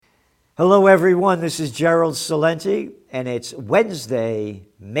Hello, everyone. This is Gerald Salenti, and it's Wednesday,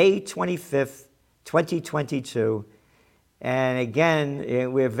 May 25th, 2022. And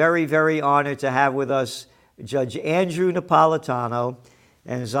again, we're very, very honored to have with us Judge Andrew Napolitano.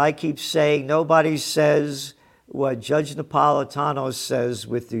 And as I keep saying, nobody says what Judge Napolitano says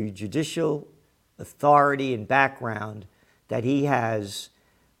with the judicial authority and background that he has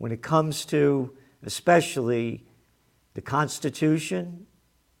when it comes to especially the Constitution,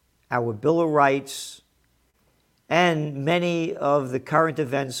 our Bill of Rights, and many of the current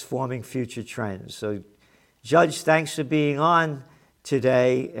events forming future trends. So, Judge, thanks for being on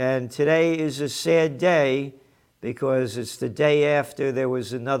today. And today is a sad day because it's the day after there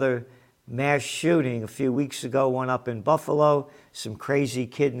was another mass shooting a few weeks ago, one up in Buffalo, some crazy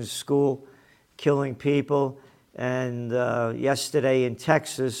kid in school killing people. And yesterday in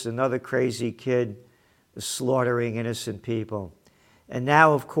Texas, another crazy kid slaughtering innocent people. And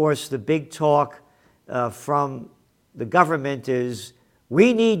now, of course, the big talk from the government is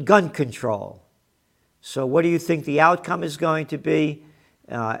we need gun control. So what do you think the outcome is going to be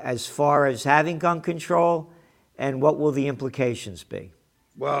as far as having gun control, and what will the implications be?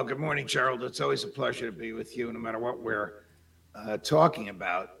 Well, good morning, Gerald. It's always a pleasure to be with you, no matter what we're talking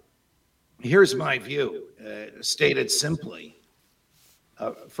about. Here's my view, stated simply.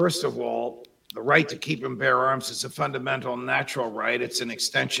 First of all, the right to keep and bear arms is a fundamental natural right. It's an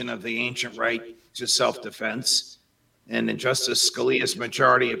extension of the ancient right to self-defense. And in Justice Scalia's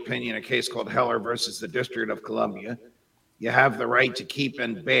majority opinion, a case called Heller versus the District of Columbia, you have the right to keep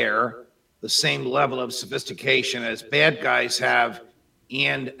and bear the same level of sophistication as bad guys have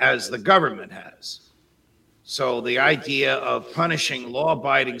and as the government has. So the idea of punishing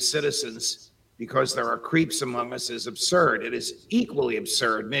law-abiding citizens because there are creeps among us is absurd. It is equally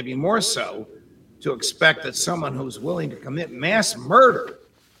absurd, maybe more so, to expect that someone who's willing to commit mass murder,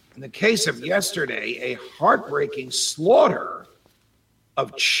 in the case of yesterday, a heartbreaking slaughter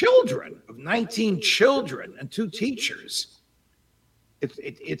of children, of 19 children and 2 teachers,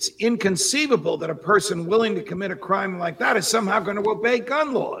 it's inconceivable that a person willing to commit a crime like that is somehow going to obey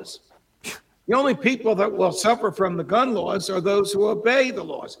gun laws. The only people that will suffer from the gun laws are those who obey the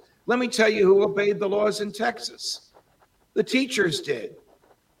laws. Let me tell you who obeyed the laws in Texas. The teachers did.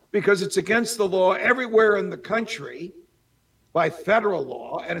 Because it's against the law everywhere in the country by federal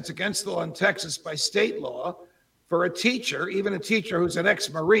law, and it's against the law in Texas by state law, for a teacher, even a teacher who's an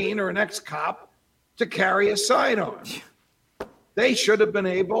ex-Marine or an ex-cop, to carry a sidearm. They should have been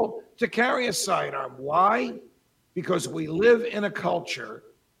able to carry a sidearm. Why? Because we live in a culture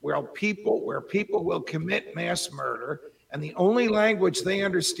where people will commit mass murder, and the only language they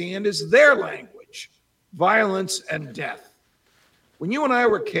understand is their language, violence and death. When you and I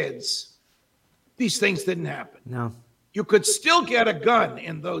were kids, these things didn't happen. No. You could still get a gun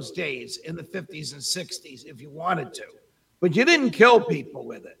in those days, in the 50s and 60s, if you wanted to, but you didn't kill people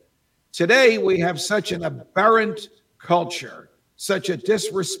with it. Today, we have such an aberrant culture, such a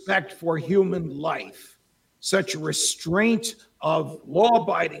disrespect for human life, such a restraint of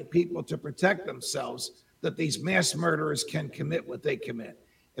law-abiding people to protect themselves, that these mass murderers can commit what they commit.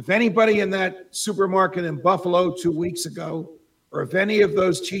 If anybody in that supermarket in Buffalo 2 weeks ago, or if any of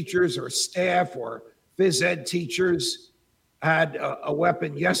those teachers or staff or phys ed teachers had a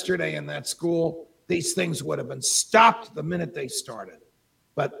weapon yesterday in that school, these things would have been stopped the minute they started.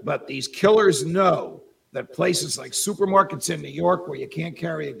 But these killers know that places like supermarkets in New York where you can't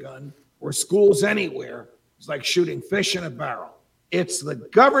carry a gun, or schools anywhere, is like shooting fish in a barrel. It's the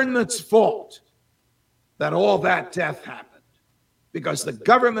government's fault that all that death happened, because the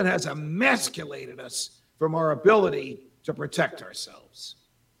government has emasculated us from our ability to protect ourselves.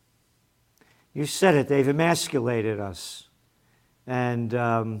 You said it, they've emasculated us. And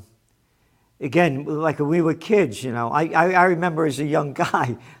again, like when we were kids, you know, I remember as a young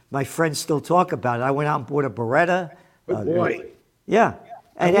guy, my friends still talk about it. I went out and bought a Beretta. Good boy. Yeah.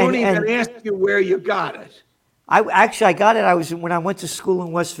 I won't even ask you where you got it. I got it. When I went to school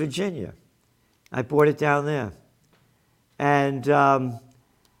in West Virginia. I bought it down there. And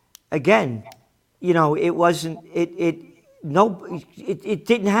again, you know, it wasn't, it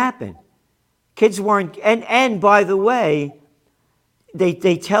didn't happen. Kids weren't, and by the way,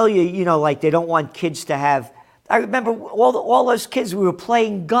 they tell you, you know, like they don't want kids to have, I remember all those kids, we were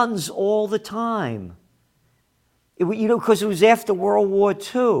playing guns all the time. You know, because it was after World War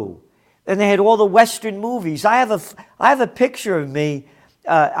II. And they had all the Western movies. I have a picture of me,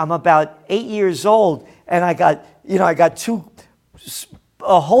 I'm about 8 years old, and I got 2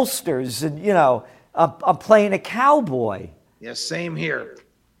 holsters, and, you know, I'm playing a cowboy. Yes, same here.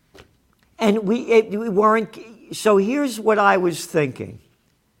 And we weren't, so here's what I was thinking.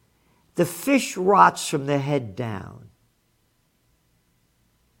 the fish rots from the head down.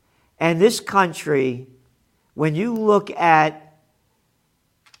 And this country, when you look at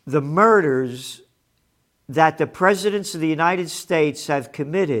the murders that the presidents of the United States have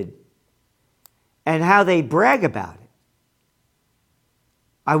committed and how they brag about it,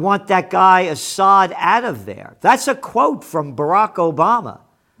 I want that guy Assad out of there. That's a quote from Barack Obama.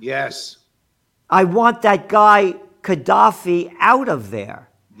 Yes. I want that guy Gaddafi out of there.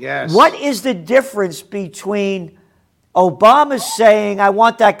 Yes. What is the difference between Obama saying, I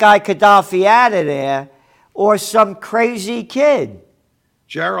want that guy Gaddafi out of there, or some crazy kid?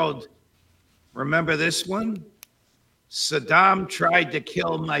 Gerald, remember this one? Saddam tried to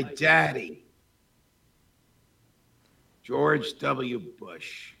kill my daddy. George W.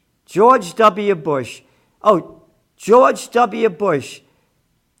 Bush. George W. Bush. Oh, George W. Bush.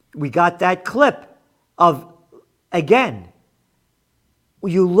 We got that clip of, again,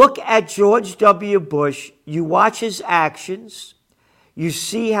 you look at George W. Bush, you watch his actions, you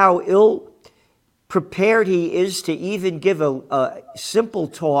see how ill prepared he is to even give a simple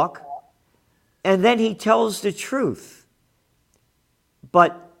talk, and then he tells the truth,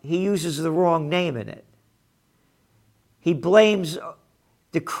 but he uses the wrong name in it. He blames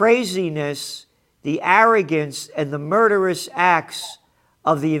the craziness, the arrogance, and the murderous acts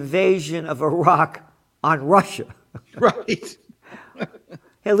of the invasion of Iraq on Russia. Right.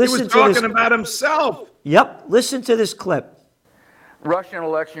 Hey, listen he was to this. talking about himself. Yep, listen to this clip. Russian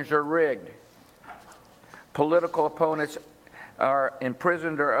elections are rigged. Political opponents are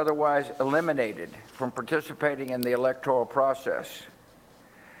imprisoned or otherwise eliminated from participating in the electoral process.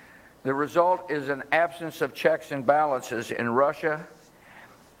 The result is an absence of checks and balances in Russia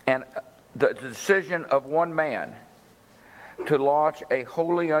and the decision of one man to launch a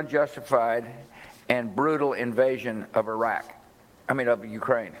wholly unjustified and brutal invasion of of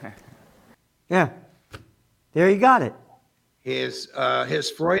Ukraine. Yeah, there you got it. His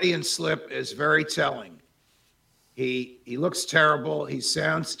Freudian slip is very telling. He looks terrible. He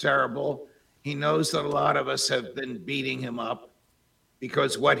sounds terrible. He knows that a lot of us have been beating him up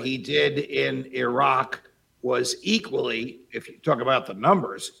because what he did in Iraq was equally, if you talk about the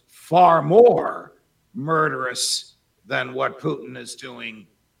numbers, far more murderous than what Putin is doing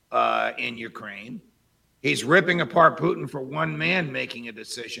in Ukraine. He's ripping apart Putin for one man making a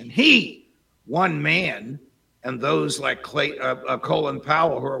decision. One man, and those like Colin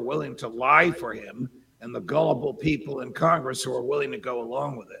Powell who are willing to lie for him, and the gullible people in Congress who are willing to go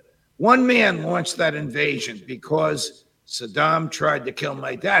along with it. One man launched that invasion because Saddam tried to kill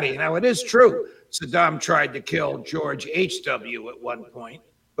my daddy. Now, it is true, Saddam tried to kill George H.W. at one point,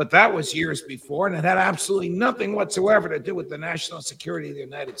 but that was years before, and it had absolutely nothing whatsoever to do with the national security of the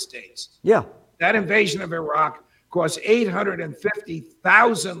United States. Yeah. That invasion of Iraq cost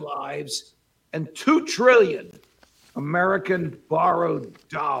 850,000 lives and 2 trillion American borrowed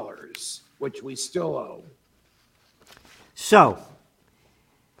dollars, which we still owe. So,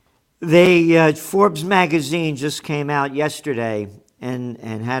 Forbes magazine just came out yesterday and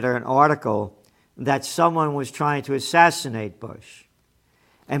had an article that someone was trying to assassinate Bush.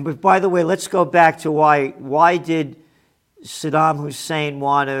 And by the way, let's go back to why did Saddam Hussein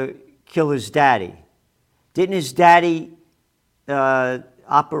want to kill his daddy? Didn't his daddy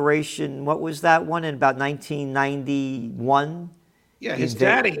operation, what was that one, in about 1991? Yeah, his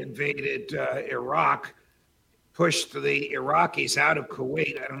daddy invaded Iraq, pushed the Iraqis out of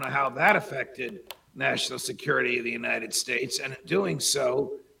Kuwait. I don't know how that affected national security of the United States, and in doing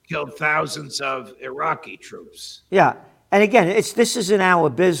so, killed thousands of Iraqi troops. Yeah, and again, this isn't our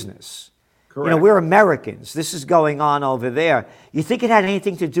business. Correct. You know, we're Americans. This is going on over there. You think it had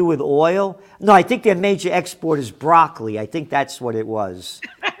anything to do with oil? No, I think their major export is broccoli. I think that's what it was.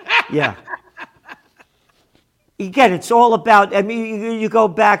 Yeah. Again, it's all about, I mean, you go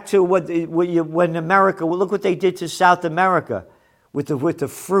back to when America, look what they did to South America with the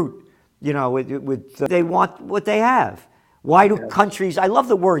fruit, you know, they want what they have. Why do countries, I love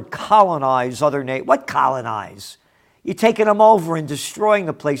the word colonize other nations. What colonize? You're taking them over and destroying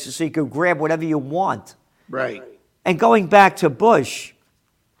the places so you can grab whatever you want. Right. And going back to Bush,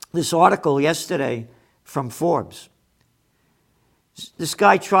 this article yesterday from Forbes, this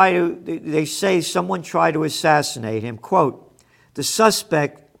guy they say someone tried to assassinate him. Quote, the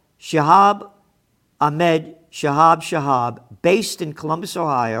suspect, Shahab Ahmed Shahab, based in Columbus,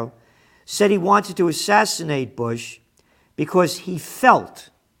 Ohio, said he wanted to assassinate Bush because he felt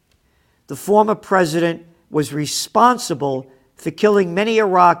the former president was responsible for killing many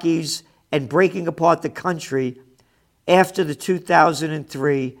Iraqis and breaking apart the country after the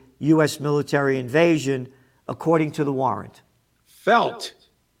 2003 U.S. military invasion, according to the warrant. Felt.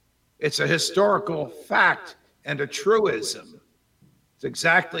 It's a historical fact and a truism. It's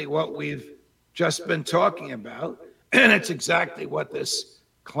exactly what we've just been talking about. And it's exactly what this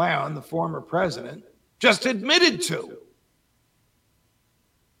clown, the former president, just admitted to.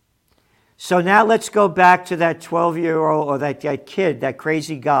 So now let's go back to that 12-year-old or that kid, that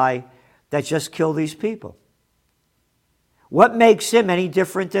crazy guy that just killed these people. What makes him any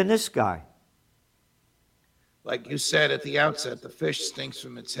different than this guy? Like you said at the outset, the fish stinks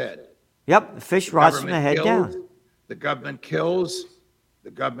from its head. Yep, the fish rots from the head down. The government kills, the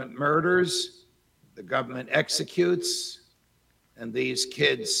government murders, the government executes, and these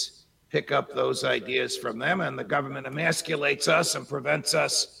kids pick up those ideas from them, and the government emasculates us and prevents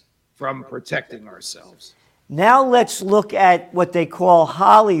us from protecting ourselves. Now let's look at what they call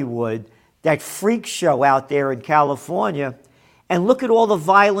Hollywood, that freak show out there in California, and look at all the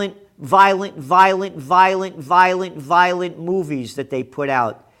violent movies that they put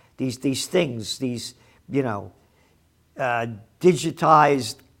out. These things,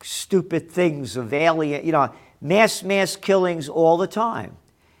 digitized stupid things of alien, mass killings all the time.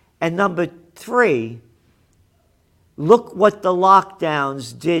 And number 3, look what the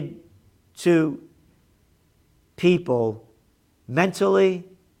lockdowns did to people mentally,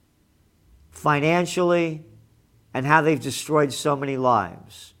 financially, and how they've destroyed so many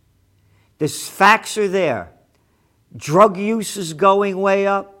lives. The facts are there. Drug use is going way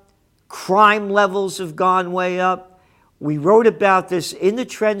up. Crime levels have gone way up. We wrote about this in the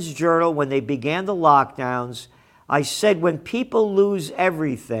Trends Journal when they began the lockdowns. I said when people lose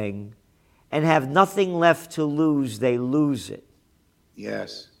everything and have nothing left to lose, they lose it.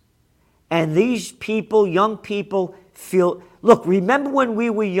 Yes. And these people, young people, feel, look, remember when we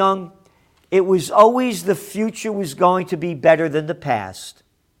were young, it was always the future was going to be better than the past.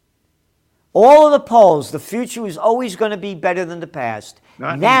 All of the polls, the future was always going to be better than the past.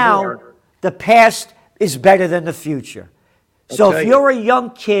 Not now, anymore. the past is better than the future. So if you're a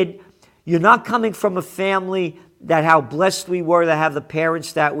young kid, you're not coming from a family that how blessed we were to have the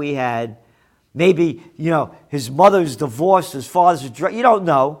parents that we had. Maybe, his mother's divorced, his father's a drug. You don't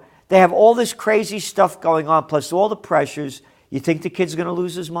know. They have all this crazy stuff going on, plus all the pressures. You think the kid's going to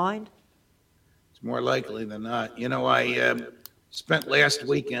lose his mind? It's more likely than not. I spent last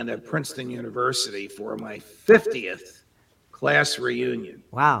weekend at Princeton University for my 50th class reunion.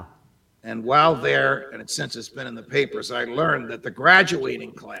 Wow. And while there, and since it's been in the papers, I learned that the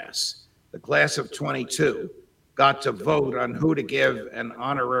graduating class, the class of 22, got to vote on who to give an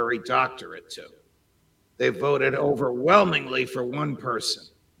honorary doctorate to. They voted overwhelmingly for one person,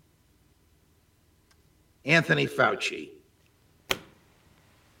 Anthony Fauci.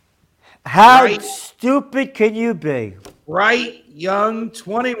 How Right. stupid can you be? Bright, young,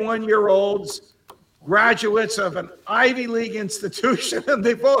 21-year-olds, graduates of an Ivy League institution, and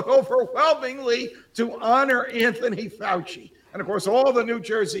they vote overwhelmingly to honor Anthony Fauci. And of course, all the New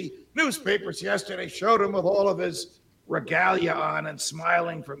Jersey newspapers yesterday showed him with all of his regalia on and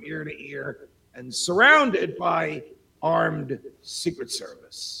smiling from ear to ear and surrounded by armed Secret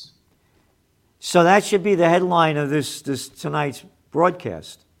Service. So that should be the headline of this tonight's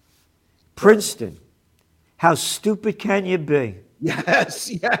broadcast. Princeton. How stupid can you be? Yes.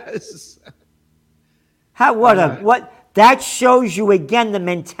 That shows you again the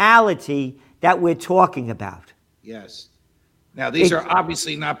mentality that we're talking about. Yes. Now, these are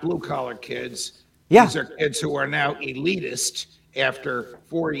obviously not blue-collar kids. Yeah. These are kids who are now elitist after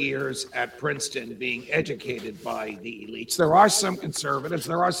 4 years at Princeton being educated by the elites. There are some conservatives,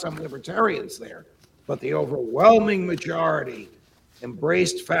 there are some libertarians there, but the overwhelming majority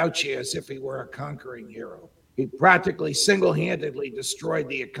embraced Fauci as if he were a conquering hero. He practically single-handedly destroyed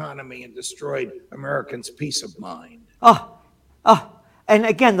the economy and destroyed Americans' peace of mind. And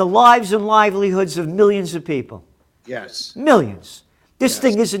again, the lives and livelihoods of millions of people. Yes. Millions. This Yes.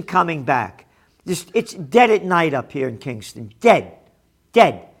 thing isn't coming back. It's dead at night up here in Kingston. Dead.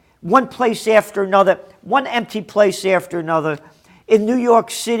 One place after another, one empty place after another. In New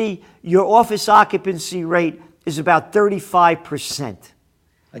York City, your office occupancy rate is about 35%.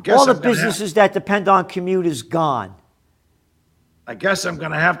 All the businesses that depend on commute is gone. I guess I'm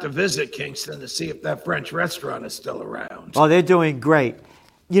going to have to visit Kingston to see if that French restaurant is still around. Oh, they're doing great.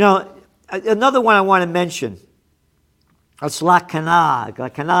 Another one I want to mention. It's La Canard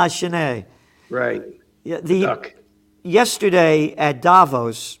Chenet. Right. Yeah, yesterday at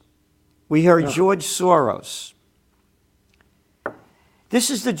Davos, we heard George Soros. This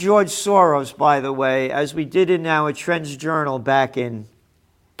is the George Soros, by the way, as we did in our Trends Journal back in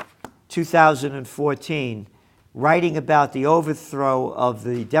 2014, writing about the overthrow of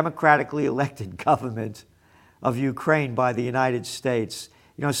the democratically elected government of Ukraine by the United States.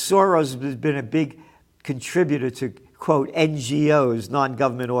 You know, Soros has been a big contributor to, quote, NGOs,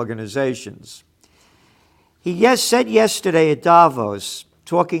 non-government organizations. He said yesterday at Davos,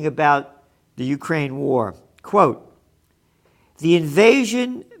 talking about the Ukraine war, quote, "The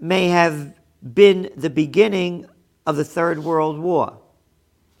invasion may have been the beginning of the Third World War."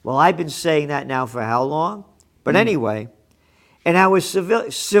 Well, I've been saying that now for how long? But anyway, and our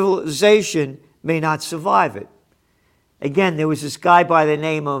civilization may not survive it. Again, there was this guy by the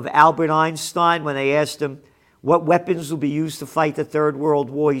name of Albert Einstein. When they asked him what weapons will be used to fight the Third World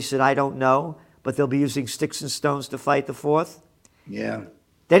War, he said, "I don't know, but they'll be using sticks and stones to fight the fourth." Yeah.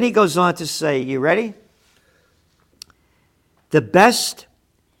 Then he goes on to say, you ready? "The best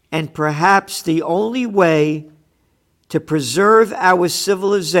and perhaps the only way to preserve our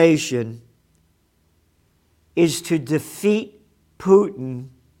civilization is to defeat Putin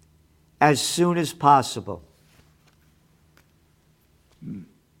as soon as possible."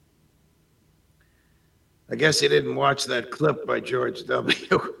 I guess he didn't watch that clip by George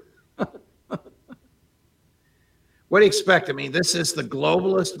W. What do you expect? I mean, this is the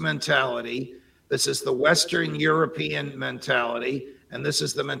globalist mentality. This is the Western European mentality. And this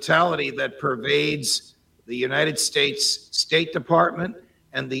is the mentality that pervades the United States State Department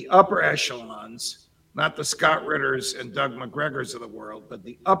and the upper echelons, not the Scott Ritters and Doug McGregors of the world, but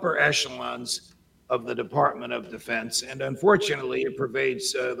the upper echelons of the Department of Defense. And unfortunately, it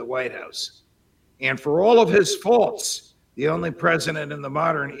pervades the White House. And for all of his faults, the only president in the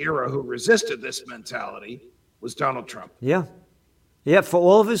modern era who resisted this mentality was Donald Trump. Yeah. Yeah, for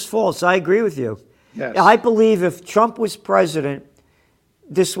all of his faults, I agree with you. Yes. I believe if Trump was president,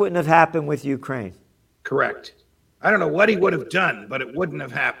 this wouldn't have happened with Ukraine. Correct. I don't know what he would have done, but it wouldn't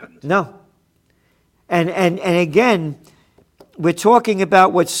have happened. No. And again, we're talking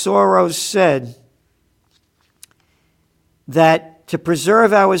about what Soros said, that to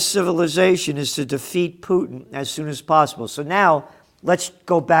preserve our civilization is to defeat Putin as soon as possible. So now let's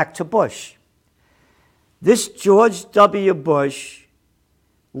go back to Bush. This George W. Bush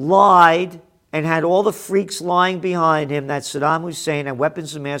lied and had all the freaks lying behind him that Saddam Hussein had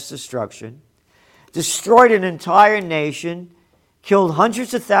weapons of mass destruction, destroyed an entire nation, killed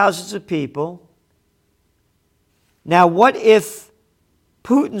hundreds of thousands of people. Now, what if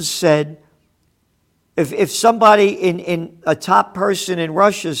Putin said, if somebody in a top person in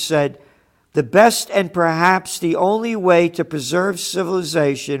Russia said, the best and perhaps the only way to preserve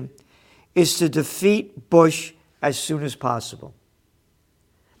civilization is to defeat Bush as soon as possible?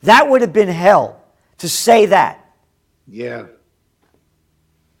 That would have been hell to say that. Yeah.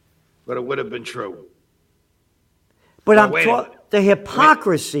 But it would have been true. But Well, I'm wait a talking minute. the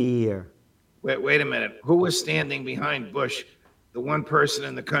hypocrisy here. Wait a minute. Who was standing behind Bush, the one person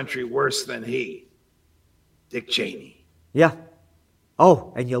in the country worse than he? Dick Cheney. Yeah.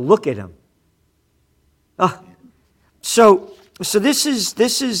 Oh, and you look at him. So this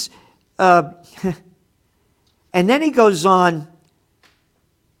is, and then he goes on,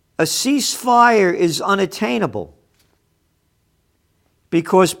 a ceasefire is unattainable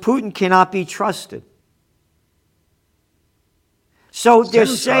because Putin cannot be trusted. So they're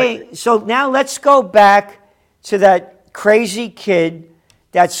Sounds saying, like- so now let's go back to that crazy kid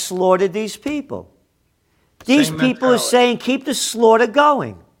that slaughtered these people. These Same people are mentality. saying, keep the slaughter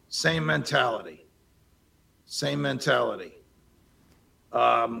going. Same mentality. Same mentality.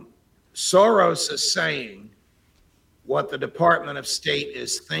 Soros is saying what the Department of State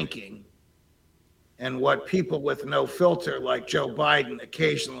is thinking and what people with no filter like Joe Biden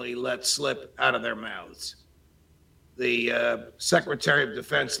occasionally let slip out of their mouths. The Secretary of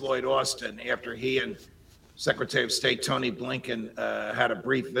Defense, Lloyd Austin, after he and Secretary of State Tony Blinken had a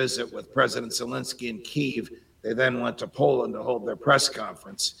brief visit with President Zelensky in Kyiv, they then went to Poland to hold their press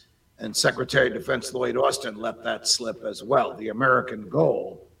conference. And Secretary of Defense Lloyd Austin let that slip as well. The American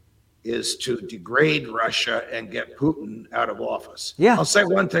goal is to degrade Russia and get Putin out of office. Yeah. I'll say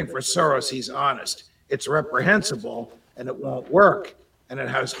one thing for Soros, he's honest. It's reprehensible and it won't work. And it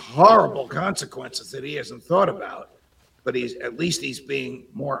has horrible consequences that he hasn't thought about. But at least he's being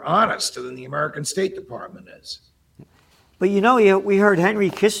more honest than the American State Department is. But you know, we heard Henry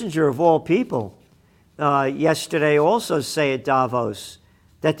Kissinger, of all people, yesterday also say at Davos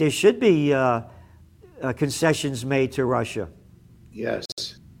that there should be concessions made to Russia. Yes.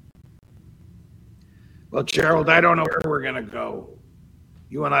 Well, Gerald, I don't know where we're going to go.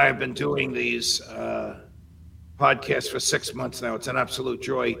 You and I have been doing these podcasts for 6 months now. It's an absolute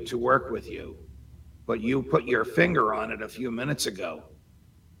joy to work with you. But you put your finger on it a few minutes ago.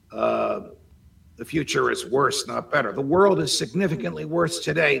 The the future is worse, not better. The world is significantly worse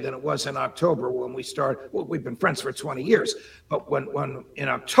today than it was in October when we started. Well, we've been friends for 20 years, but when in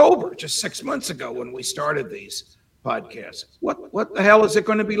October, just 6 months ago, when we started these podcasts, what the hell is it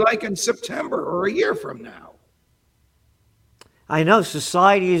going to be like in September or a year from now? I know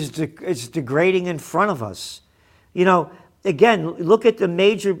society is degrading in front of us. You know, again, look at the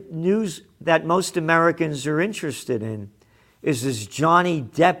major news that most Americans are interested in. Is this Johnny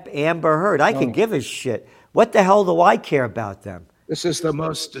Depp, Amber Heard? I could give a shit. What the hell do I care about them? This is the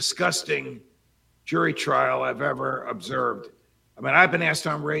most disgusting jury trial I've ever observed. I mean, I've been asked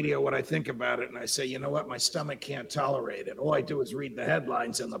on radio what I think about it, and I say, you know what? My stomach can't tolerate it. All I do is read the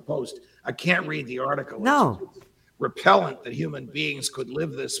headlines in the Post. I can't read the article. No. It's repellent that human beings could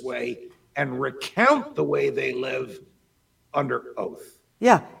live this way and recount the way they live under oath.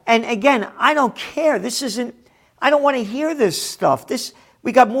 Yeah, and again, I don't care. I don't want to hear this stuff.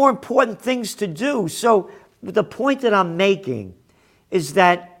 We got more important things to do. So the point that I'm making is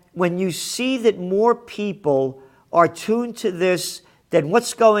that when you see that more people are tuned to this than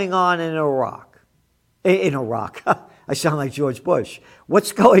what's going on in Iraq, I sound like George Bush.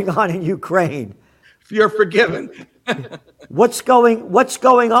 What's going on in Ukraine? You're forgiven. What's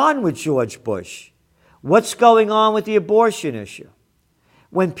going on with George Bush? What's going on with the abortion issue?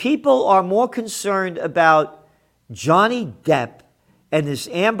 When people are more concerned about Johnny Depp and this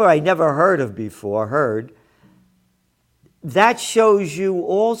Amber I never heard of before, that shows you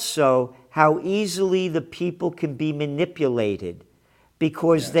also how easily the people can be manipulated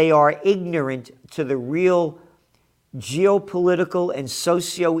because they are ignorant to the real geopolitical and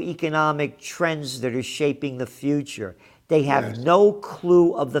socioeconomic trends that are shaping the future. They have no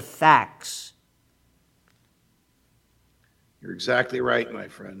clue of the facts. You're exactly right, my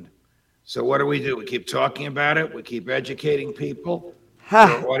friend. So what do? We keep talking about it. We keep educating people.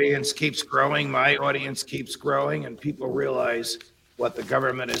 Your audience keeps growing. My audience keeps growing. And people realize what the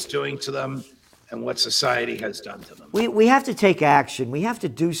government is doing to them and what society has done to them. We have to take action. We have to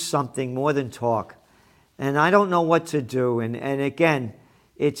do something more than talk. And I don't know what to do. And again,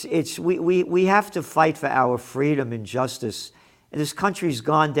 we have to fight for our freedom and justice. And this country's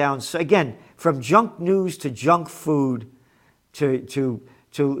gone down. So again, from junk news to junk food to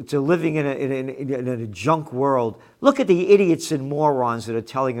living in a junk world. Look at the idiots and morons that are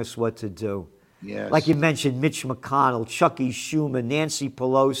telling us what to do. Yes. Like you mentioned, Mitch McConnell, Chucky Schumer, Nancy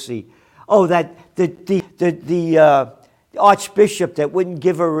Pelosi. Oh, that the Archbishop that wouldn't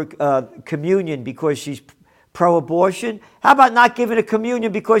give her communion because she's pro-abortion. How about not giving a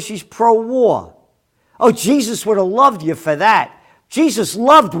communion because she's pro-war? Oh, Jesus would have loved you for that. Jesus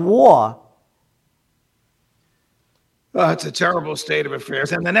loved war. It's a terrible state of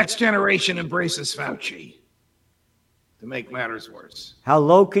affairs. And the next generation embraces Fauci to make matters worse. How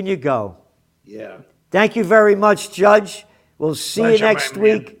low can you go? Yeah. Thank you very much, Judge. We'll see you next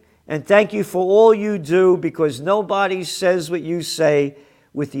week. And thank you for all you do, because nobody says what you say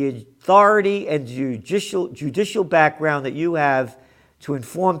with the authority and judicial background that you have to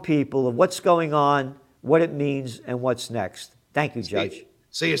inform people of what's going on, what it means, and what's next. Thank you, Judge.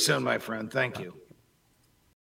 See you soon, my friend. Thank you.